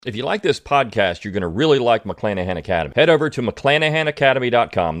If you like this podcast, you're going to really like McClanahan Academy. Head over to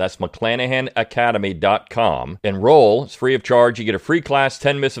McClanahanacademy.com. That's McClanahanacademy.com. Enroll. It's free of charge. You get a free class,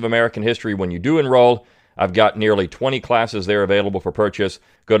 10 Myths of American History when you do enroll. I've got nearly 20 classes there available for purchase.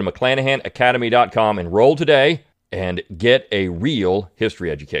 Go to McClanahanacademy.com, enroll today, and get a real history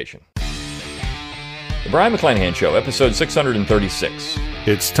education. The Brian McClanahan Show, episode 636.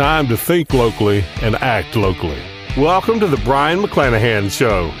 It's time to think locally and act locally. Welcome to the Brian McClanahan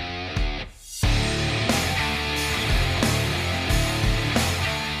Show.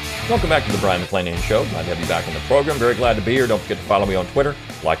 Welcome back to the Brian McClanahan Show. Glad to have you back on the program. Very glad to be here. Don't forget to follow me on Twitter,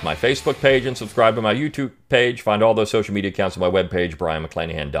 like my Facebook page, and subscribe to my YouTube page. Find all those social media accounts on my webpage,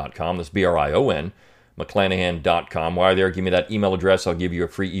 BrianMcClanahan.com. That's BRION, McClanahan.com. While you're there, give me that email address. I'll give you a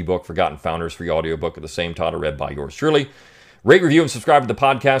free ebook, Forgotten Founders, free audiobook of the same title, read by yours truly. Rate, review, and subscribe to the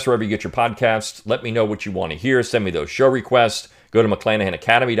podcast wherever you get your podcasts. Let me know what you want to hear. Send me those show requests. Go to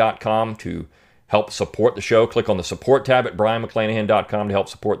McClanahanacademy.com to help support the show. Click on the support tab at BrianMcClanahan.com to help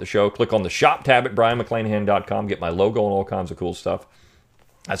support the show. Click on the shop tab at BrianMcClanahan.com. Get my logo and all kinds of cool stuff.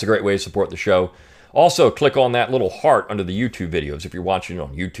 That's a great way to support the show. Also, click on that little heart under the YouTube videos if you're watching it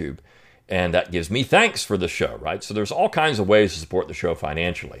on YouTube. And that gives me thanks for the show, right? So there's all kinds of ways to support the show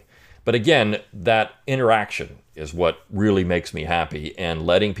financially. But again, that interaction is what really makes me happy, and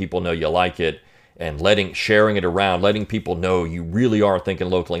letting people know you like it and sharing it around, letting people know you really are thinking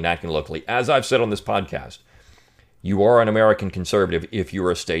locally and acting locally. As I've said on this podcast, you are an American conservative if you're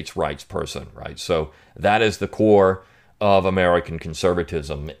a states' rights person, right? So that is the core of American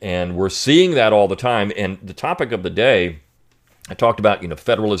conservatism, and we're seeing that all the time. And the topic of the day, I talked about,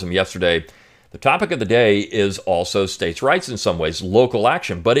 federalism yesterday. The topic of the day is also states' rights in some ways, local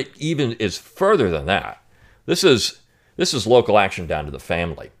action, but it even is further than that. This is local action down to the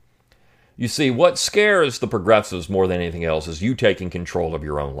family. You see, what scares the progressives more than anything else is you taking control of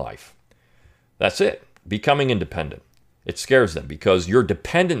your own life. That's it, becoming independent. It scares them because your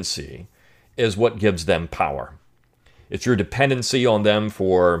dependency is what gives them power. It's your dependency on them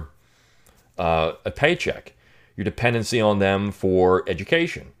for a paycheck, your dependency on them for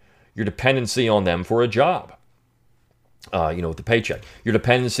education, your dependency on them for a job, with the paycheck, your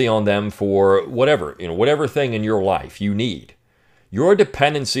dependency on them for whatever thing in your life you need. Your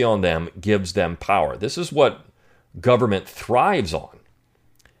dependency on them gives them power. This is what government thrives on.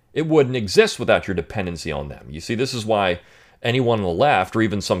 It wouldn't exist without your dependency on them. You see, this is why anyone on the left, or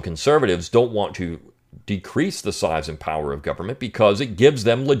even some conservatives, don't want to decrease the size and power of government because it gives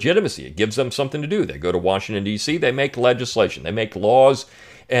them legitimacy. It gives them something to do. They go to Washington, D.C., they make legislation, they make laws,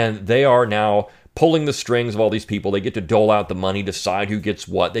 and they are now pulling the strings of all these people. They get to dole out the money, decide who gets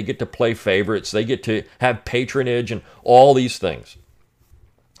what. They get to play favorites. They get to have patronage and all these things.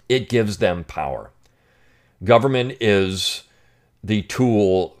 It gives them power. Government is the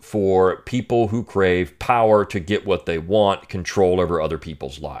tool for people who crave power to get what they want, control over other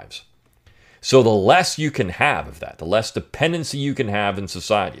people's lives. So the less you can have of that, the less dependency you can have in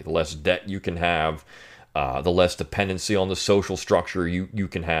society, the less debt you can have, the less dependency on the social structure you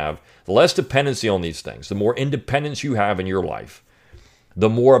can have, the less dependency on these things, the more independence you have in your life, the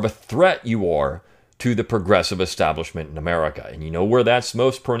more of a threat you are to the progressive establishment in America. And you know where that's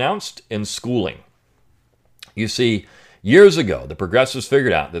most pronounced? In schooling. You see, years ago, the progressives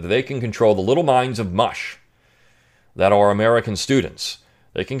figured out that they can control the little minds of mush that are American students.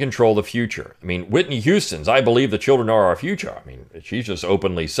 They can control the future. I mean, Whitney Houston's, I believe the children are our future. I mean, she's just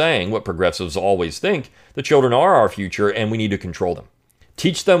openly saying what progressives always think. The children are our future, and we need to control them.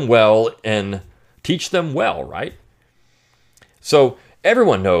 Teach them well, right? So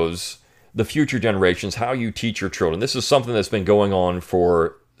everyone knows the future generations, how you teach your children. This is something that's been going on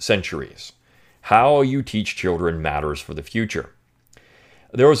for centuries. How you teach children matters for the future.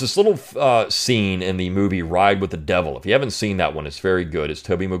 There was this little scene in the movie Ride with the Devil. If you haven't seen that one, it's very good. It's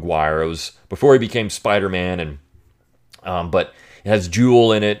Tobey Maguire. It was before he became Spider-Man, but it has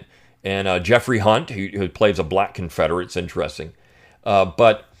Jewel in it, and Jeffrey Hunt, who plays a black Confederate. It's interesting.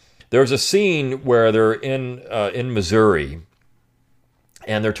 But there's a scene where they're in Missouri,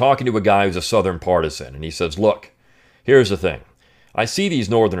 and they're talking to a guy who's a Southern partisan, and he says, look, here's the thing. I see these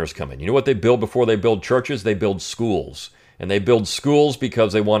Northerners come in. You know what they build before they build churches? They build schools. And they build schools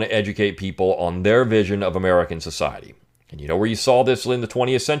because they want to educate people on their vision of American society. And you know where you saw this in the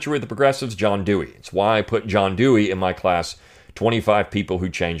 20th century with the progressives? John Dewey. It's why I put John Dewey in my class, 25 People Who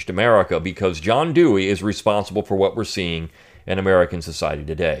Changed America, because John Dewey is responsible for what we're seeing in American society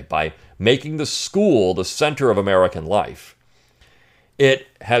today. By making the school the center of American life, it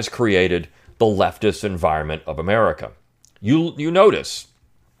has created the leftist environment of America. You notice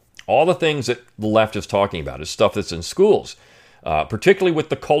all the things that the left is talking about is stuff that's in schools. particularly with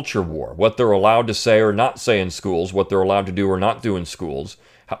the culture war, what they're allowed to say or not say in schools, what they're allowed to do or not do in schools,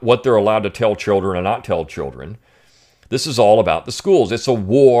 what they're allowed to tell children or not tell children. This is all about the schools. It's a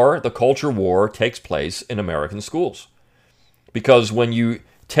war. The culture war takes place in American schools. Because when you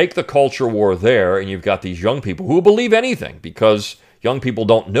take the culture war there and you've got these young people who believe anything because young people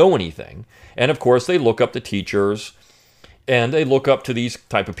don't know anything, and of course they look up to teachers and they look up to these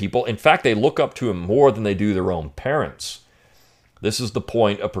type of people. In fact, they look up to them more than they do their own parents. This is the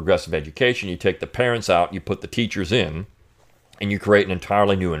point of progressive education. You take the parents out, you put the teachers in, and you create an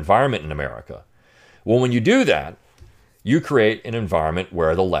entirely new environment in America. Well, when you do that, you create an environment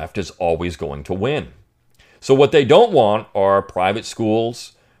where the left is always going to win. So what they don't want are private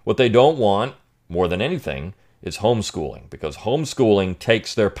schools. What they don't want, more than anything, is homeschooling, because homeschooling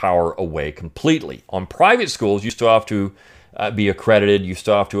takes their power away completely. On private schools, you still have to be accredited. You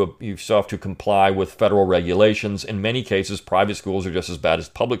still have to comply with federal regulations. In many cases, private schools are just as bad as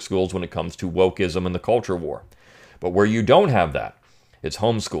public schools when it comes to wokeism and the culture war. But where you don't have that, it's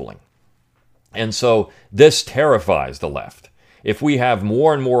homeschooling. And so this terrifies the left. If we have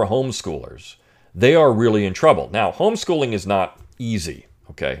more and more homeschoolers, they are really in trouble. Now, homeschooling is not easy,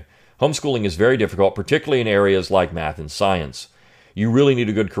 okay? Homeschooling is very difficult, particularly in areas like math and science. You really need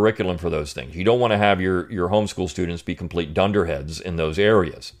a good curriculum for those things. You don't want to have your homeschool students be complete dunderheads in those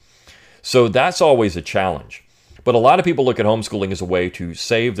areas. So that's always a challenge. But a lot of people look at homeschooling as a way to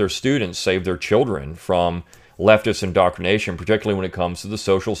save their students, save their children from leftist indoctrination, particularly when it comes to the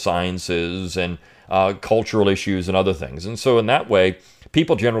social sciences and cultural issues and other things. And so in that way,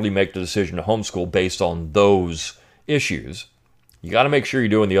 people generally make the decision to homeschool based on those issues. You got to make sure you're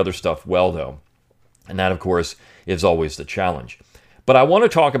doing the other stuff well, though. And that, of course, is always the challenge. But I want to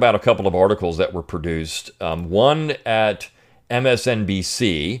talk about a couple of articles that were produced, one at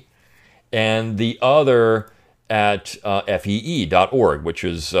MSNBC and the other at FEE.org, which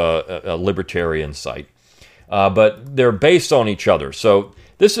is a libertarian site. But they're based on each other. So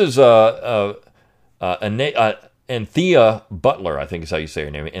this is Anthea Butler, I think is how you say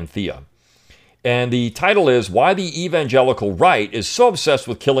her name, Anthea. And the title is, Why the Evangelical Right is So Obsessed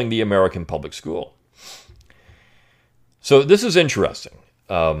with Killing the American Public School. So this is interesting.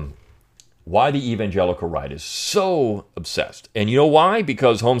 Why the evangelical right is so obsessed. And you know why?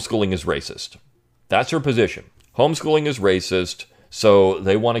 Because homeschooling is racist. That's her position. Homeschooling is racist, so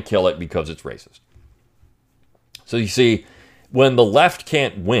they want to kill it because it's racist. So you see, when the left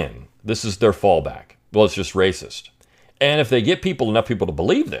can't win, this is their fallback. Well, it's just racist. And if they get enough people to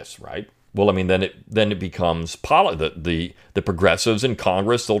believe this, right? Well, I mean, then it becomes the progressives in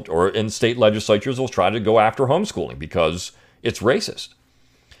Congress or in state legislatures will try to go after homeschooling because it's racist.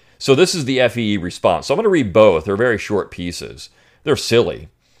 So this is the FEE response. So I'm going to read both. They're very short pieces. They're silly.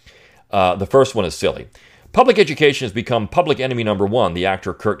 The first one is silly. Public education has become public enemy number one, the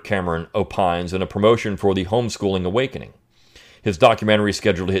actor Kirk Cameron opines in a promotion for the Homeschooling Awakening. His documentary is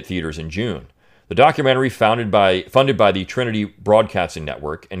scheduled to hit theaters in June. The documentary, funded by the Trinity Broadcasting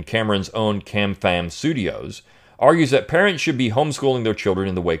Network and Cameron's own CamFam Studios, argues that parents should be homeschooling their children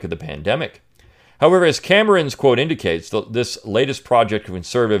in the wake of the pandemic. However, as Cameron's quote indicates, this latest project of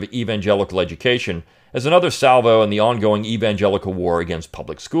conservative evangelical education is another salvo in the ongoing evangelical war against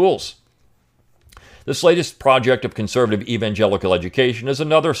public schools. This latest project of conservative evangelical education is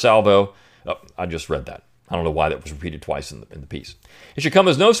another salvo. Oh, I just read that. I don't know why that was repeated twice in the piece. It should come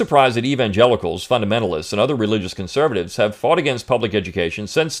as no surprise that evangelicals, fundamentalists, and other religious conservatives have fought against public education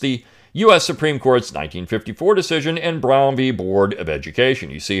since the U.S. Supreme Court's 1954 decision in Brown v. Board of Education.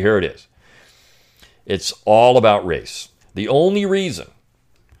 You see, here it is. It's all about race. The only reason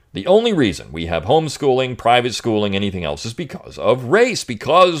we have homeschooling, private schooling, anything else is because of race,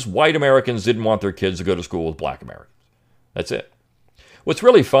 because white Americans didn't want their kids to go to school with black Americans. That's it. What's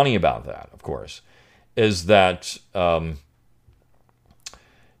really funny about that, of course, is that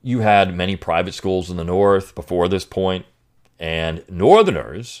you had many private schools in the North before this point, and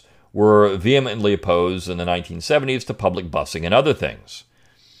Northerners were vehemently opposed in the 1970s to public busing and other things.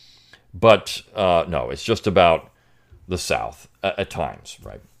 But no, it's just about the South at times,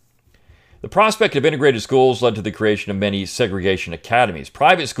 right? The prospect of integrated schools led to the creation of many segregation academies,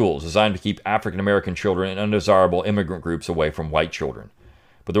 private schools designed to keep African American children and undesirable immigrant groups away from white children.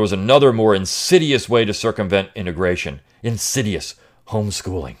 But there was another more insidious way to circumvent integration. Insidious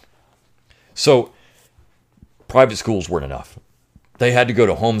homeschooling. So, private schools weren't enough. They had to go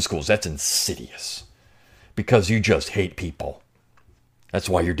to homeschools. That's insidious. Because you just hate people. That's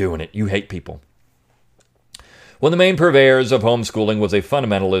why you're doing it. You hate people. One of the main purveyors of homeschooling was a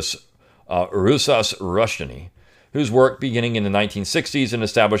fundamentalist, Rusas Rushdie, whose work beginning in the 1960s in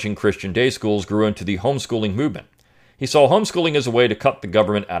establishing Christian day schools grew into the homeschooling movement. He saw homeschooling as a way to cut the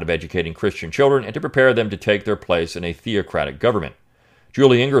government out of educating Christian children and to prepare them to take their place in a theocratic government.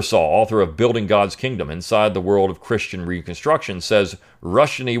 Julie Ingersoll, author of Building God's Kingdom Inside the World of Christian Reconstruction, says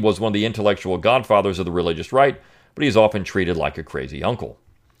Rushdie was one of the intellectual godfathers of the religious right, but he is often treated like a crazy uncle.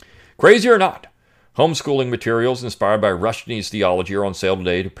 Crazy or not, homeschooling materials inspired by Rushdie's theology are on sale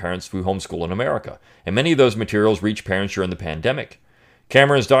today to parents who homeschool in America, and many of those materials reach parents during the pandemic.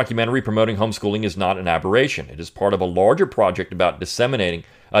 Cameron's documentary promoting homeschooling is not an aberration. It is part of a larger project about dismantling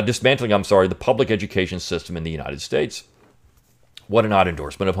the public education system in the United States. What an odd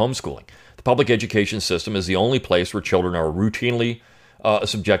endorsement of homeschooling. The public education system is the only place where children are routinely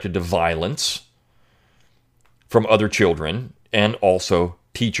subjected to violence from other children and also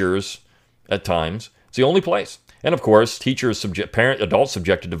teachers at times. It's the only place. And of course, adults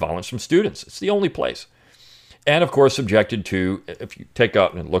subjected to violence from students. It's the only place. And of course, subjected to, if you take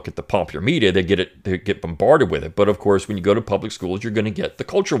out and look at the popular media, they get bombarded with it. But of course, when you go to public schools, you're going to get the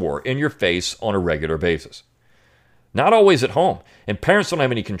culture war in your face on a regular basis. Not always at home. And parents don't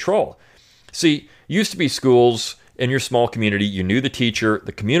have any control. See, used to be schools in your small community, you knew the teacher,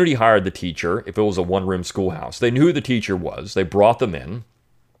 the community hired the teacher if it was a one-room schoolhouse. They knew who the teacher was. They brought them in.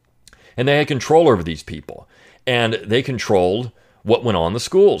 And they had control over these people. And they controlled what went on in the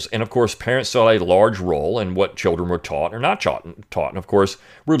schools. And of course, parents still had a large role in what children were taught or not taught. And of course,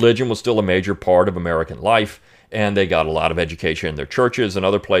 religion was still a major part of American life. And they got a lot of education in their churches and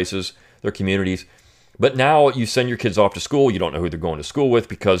other places, their communities. But now you send your kids off to school. You don't know who they're going to school with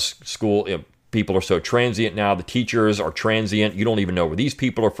because people are so transient now. The teachers are transient. You don't even know where these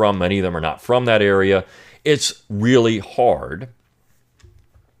people are from. Many of them are not from that area. It's really hard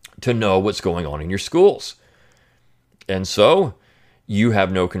to know what's going on in your schools. And so you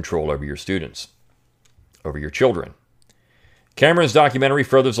have no control over your students, over your children. Cameron's documentary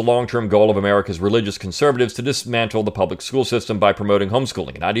furthers the long-term goal of America's religious conservatives to dismantle the public school system by promoting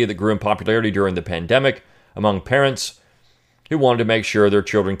homeschooling, an idea that grew in popularity during the pandemic among parents who wanted to make sure their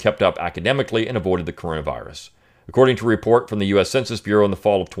children kept up academically and avoided the coronavirus. According to a report from the U.S. Census Bureau in the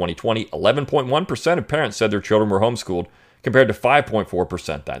fall of 2020, 11.1% of parents said their children were homeschooled, compared to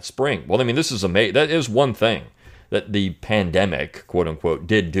 5.4% that spring. Well, I mean, this is amazing. That is one thing that the pandemic, quote unquote,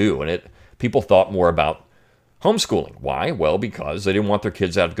 did do, and people thought more about homeschooling. Why? Well, because they didn't want their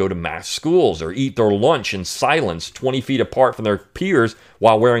kids to have to go to mass schools or eat their lunch in silence 20 feet apart from their peers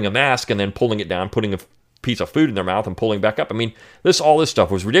while wearing a mask and then pulling it down, putting a piece of food in their mouth and pulling back up. I mean, all this stuff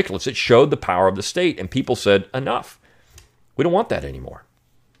was ridiculous. It showed the power of the state, and people said, enough. We don't want that anymore.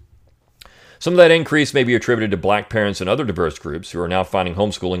 Some of that increase may be attributed to black parents and other diverse groups who are now finding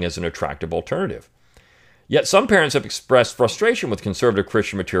homeschooling as an attractive alternative. Yet some parents have expressed frustration with conservative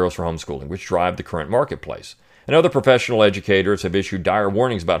Christian materials for homeschooling, which drive the current marketplace. And other professional educators have issued dire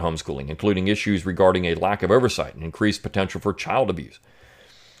warnings about homeschooling, including issues regarding a lack of oversight and increased potential for child abuse.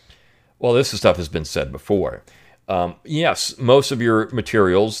 Well, this stuff has been said before. Yes, most of your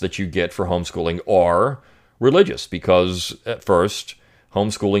materials that you get for homeschooling are religious because, at first,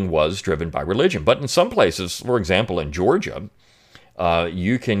 homeschooling was driven by religion. But in some places, for example, in Georgia,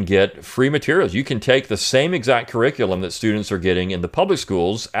 you can get free materials. You can take the same exact curriculum that students are getting in the public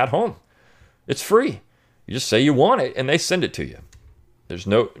schools at home. It's free. You just say you want it, and they send it to you. There's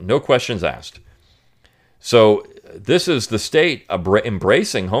no questions asked. So this is the state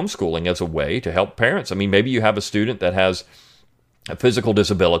embracing homeschooling as a way to help parents. I mean, maybe you have a student that has a physical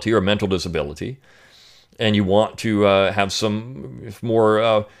disability or a mental disability, and you want to have some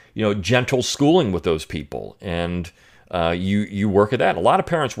more gentle schooling with those people, and you work at that. A lot of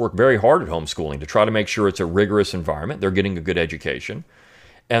parents work very hard at homeschooling to try to make sure it's a rigorous environment. They're getting a good education.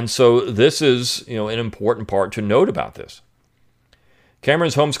 And so this is an important part to note about this.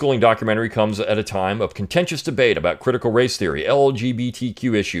 Cameron's homeschooling documentary comes at a time of contentious debate about critical race theory,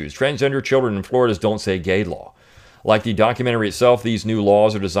 LGBTQ issues, transgender children in Florida's Don't Say Gay law. Like the documentary itself, these new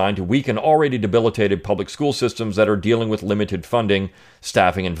laws are designed to weaken already debilitated public school systems that are dealing with limited funding,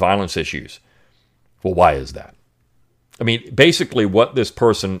 staffing, and violence issues. Well, why is that? I mean, basically what this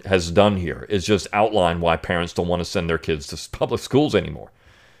person has done here is just outline why parents don't want to send their kids to public schools anymore.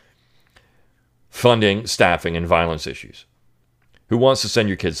 Funding, staffing, and violence issues. Who wants to send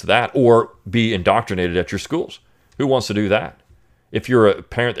your kids to that or be indoctrinated at your schools? Who wants to do that? If you're a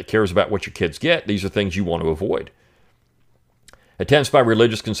parent that cares about what your kids get, these are things you want to avoid. Attempts by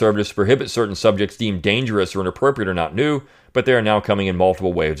religious conservatives to prohibit certain subjects deemed dangerous or inappropriate are not new, but they are now coming in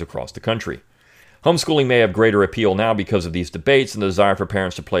multiple waves across the country. Homeschooling may have greater appeal now because of these debates and the desire for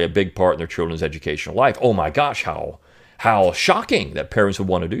parents to play a big part in their children's educational life. Oh my gosh, how shocking that parents would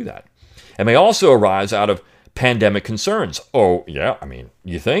want to do that. It may also arise out of pandemic concerns. Oh, yeah, I mean,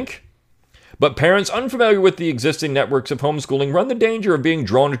 you think? But parents unfamiliar with the existing networks of homeschooling run the danger of being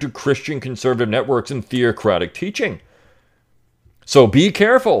drawn into Christian conservative networks and theocratic teaching. So be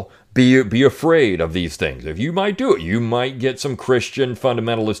careful. Be afraid of these things. If you might do it, you might get some Christian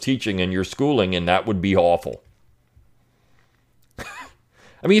fundamentalist teaching in your schooling, and that would be awful.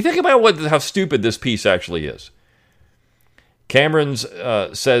 I mean, think about how stupid this piece actually is. Cameron's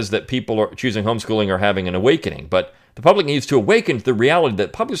says that people are choosing homeschooling are having an awakening, but the public needs to awaken to the reality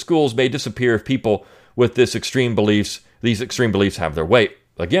that public schools may disappear if people with these extreme beliefs have their way.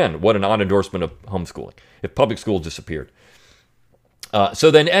 Again, what an odd endorsement of homeschooling, if public schools disappeared.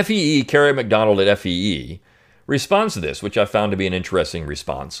 So then FEE, Carrie McDonald at FEE, responds to this, which I found to be an interesting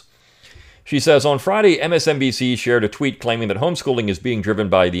response. She says, on Friday, MSNBC shared a tweet claiming that homeschooling is being driven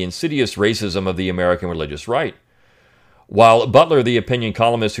by the insidious racism of the American religious right. While Butler, the opinion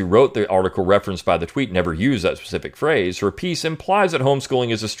columnist who wrote the article referenced by the tweet, never used that specific phrase, her piece implies that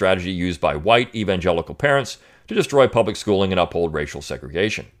homeschooling is a strategy used by white evangelical parents to destroy public schooling and uphold racial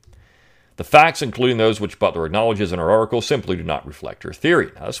segregation. The facts, including those which Butler acknowledges in her article, simply do not reflect her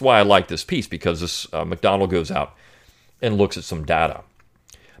theory. Now, that's why I like this piece, because this McDonald goes out and looks at some data.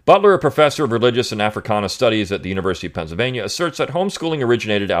 Butler, a professor of religious and Africana studies at the University of Pennsylvania, asserts that homeschooling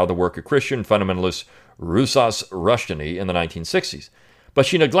originated out of the work of Christian fundamentalist Rousas Rushdoony in the 1960s. But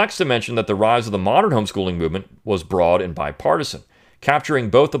she neglects to mention that the rise of the modern homeschooling movement was broad and bipartisan,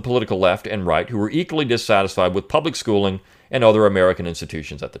 capturing both the political left and right who were equally dissatisfied with public schooling and other American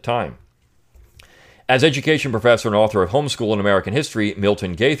institutions at the time. As education professor and author of Homeschool and American History,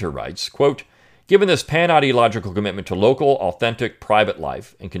 Milton Gaither writes, quote, given this pan-ideological commitment to local, authentic, private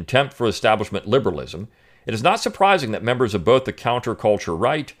life and contempt for establishment liberalism, it is not surprising that members of both the counterculture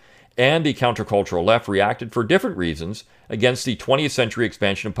right and the countercultural left reacted for different reasons against the 20th century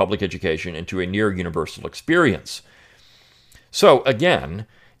expansion of public education into a near-universal experience. So, again,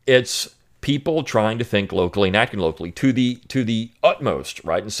 it's people trying to think locally and acting locally to the utmost,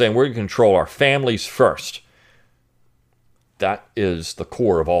 right? And saying we're going to control our families first. That is the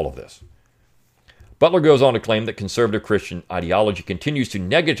core of all of this. Butler goes on to claim that conservative Christian ideology continues to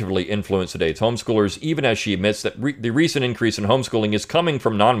negatively influence today's homeschoolers, even as she admits that the recent increase in homeschooling is coming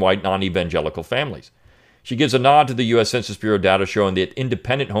from non-white, non-evangelical families. She gives a nod to the U.S. Census Bureau data showing that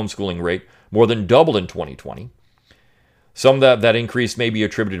independent homeschooling rate more than doubled in 2020. Some of that increase may be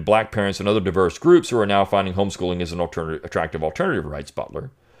attributed to black parents and other diverse groups who are now finding homeschooling as an attractive alternative, writes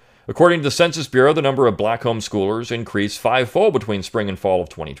Butler. According to the Census Bureau, the number of black homeschoolers increased fivefold between spring and fall of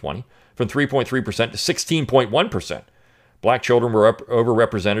 2020, from 3.3% to 16.1%. Black children were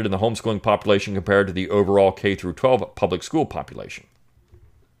overrepresented in the homeschooling population compared to the overall K-12 public school population.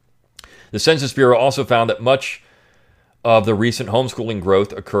 The Census Bureau also found that much of the recent homeschooling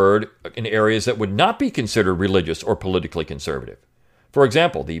growth occurred in areas that would not be considered religious or politically conservative. For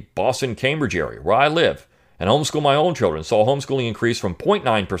example, the Boston-Cambridge area, where I live, and homeschool my own children, saw homeschooling increase from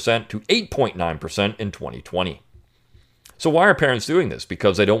 0.9% to 8.9% in 2020. So why are parents doing this?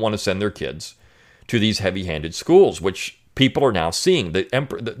 Because they don't want to send their kids to these heavy-handed schools, which people are now seeing.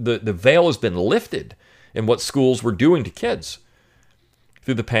 The veil has been lifted in what schools were doing to kids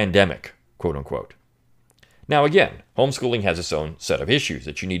through the pandemic, quote unquote. Now again, homeschooling has its own set of issues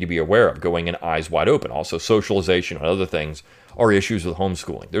that you need to be aware of, going in eyes wide open. Also, socialization and other things are issues with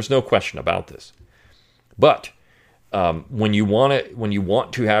homeschooling. There's no question about this. But when you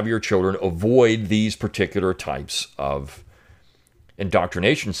want to have your children avoid these particular types of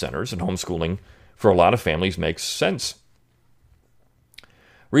indoctrination centers, and homeschooling for a lot of families makes sense.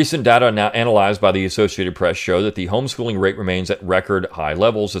 Recent data now analyzed by the Associated Press show that the homeschooling rate remains at record high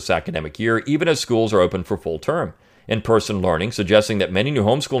levels this academic year, even as schools are open for full term in-person learning, suggesting that many new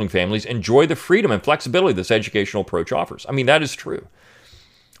homeschooling families enjoy the freedom and flexibility this educational approach offers. I mean, that is true.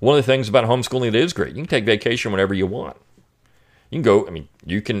 One of the things about homeschooling that is great, you can take vacation whenever you want. You can go,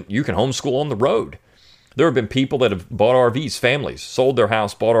 you can homeschool on the road. There have been people that have bought RVs, families, sold their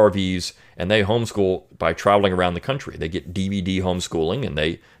house, bought RVs, and they homeschool by traveling around the country. They get DVD homeschooling, and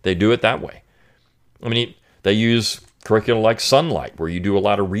they do it that way. They use curriculum like Sunlight, where you do a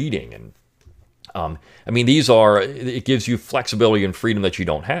lot of reading. And it gives you flexibility and freedom that you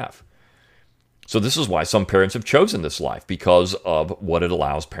don't have. So this is why some parents have chosen this life, because of what it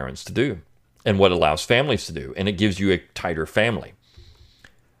allows parents to do and what it allows families to do. And it gives you a tighter family.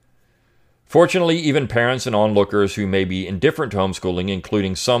 Fortunately, even parents and onlookers who may be indifferent to homeschooling,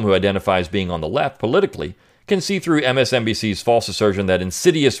 including some who identify as being on the left politically, can see through MSNBC's false assertion that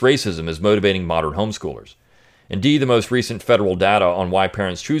insidious racism is motivating modern homeschoolers. Indeed, the most recent federal data on why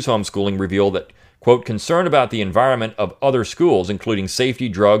parents choose homeschooling reveal that, quote, concern about the environment of other schools, including safety,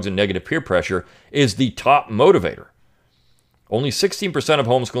 drugs, and negative peer pressure, is the top motivator. Only 16% of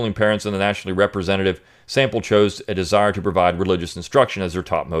homeschooling parents in the nationally representative sample chose a desire to provide religious instruction as their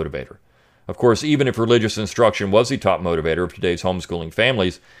top motivator. Of course, even if religious instruction was the top motivator of today's homeschooling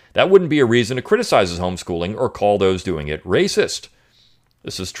families, that wouldn't be a reason to criticize homeschooling or call those doing it racist.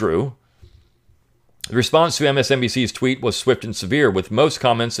 This is true. The response to MSNBC's tweet was swift and severe, with most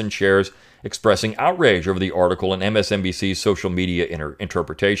comments and shares expressing outrage over the article and MSNBC's social media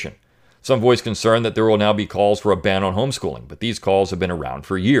interpretation. Some voiced concern that there will now be calls for a ban on homeschooling, but these calls have been around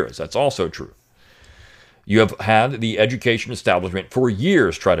for years. That's also true. You have had the education establishment for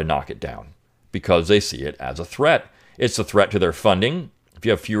years try to knock it down because they see it as a threat. It's a threat to their funding. If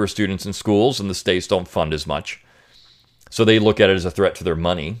you have fewer students in schools and the states don't fund as much, so they look at it as a threat to their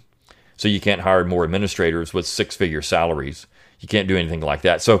money. So you can't hire more administrators with six-figure salaries. You can't do anything like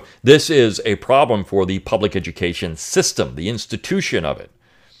that. So this is a problem for the public education system, the institution of it.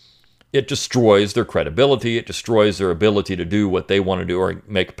 It destroys their credibility. It destroys their ability to do what they want to do or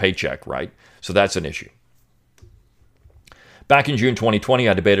make a paycheck, right? So that's an issue. Back in June 2020,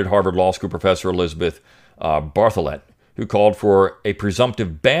 I debated Harvard Law School professor Elizabeth Bartholet, who called for a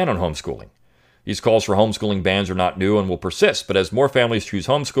presumptive ban on homeschooling. These calls for homeschooling bans are not new and will persist, but as more families choose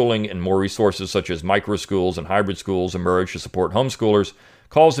homeschooling and more resources such as microschools and hybrid schools emerge to support homeschoolers,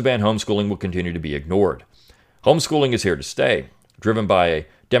 calls to ban homeschooling will continue to be ignored. Homeschooling is here to stay, driven by a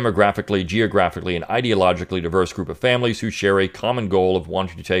demographically, geographically, and ideologically diverse group of families who share a common goal of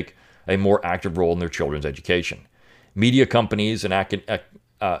wanting to take a more active role in their children's education. Media companies and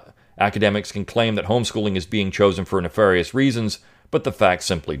academics can claim that homeschooling is being chosen for nefarious reasons, but the facts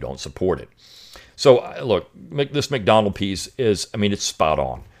simply don't support it. So, look, this McDonald piece is, it's spot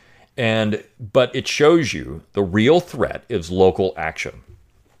on. But it shows you the real threat is local action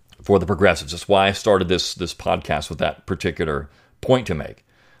for the progressives. That's why I started this podcast with that particular point to make.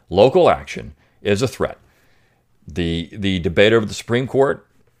 Local action is a threat. The debate over the Supreme Court,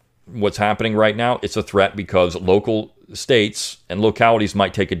 what's happening right now, it's a threat because local states and localities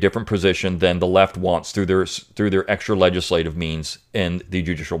might take a different position than the left wants through their extra legislative means in the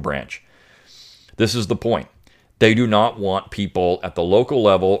judicial branch. This is the point. They do not want people at the local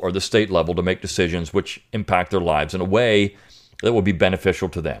level or the state level to make decisions which impact their lives in a way that will be beneficial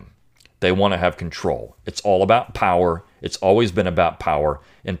to them. They want to have control. It's all about power. It's always been about power.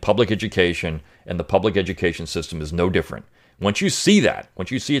 In public education, and the public education system is no different. Once you see that,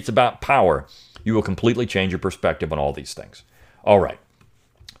 once you see it's about power, you will completely change your perspective on all these things. All right.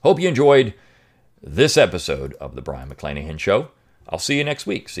 Hope you enjoyed this episode of The Brian McClanahan Show. I'll see you next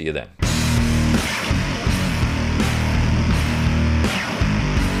week. See you then.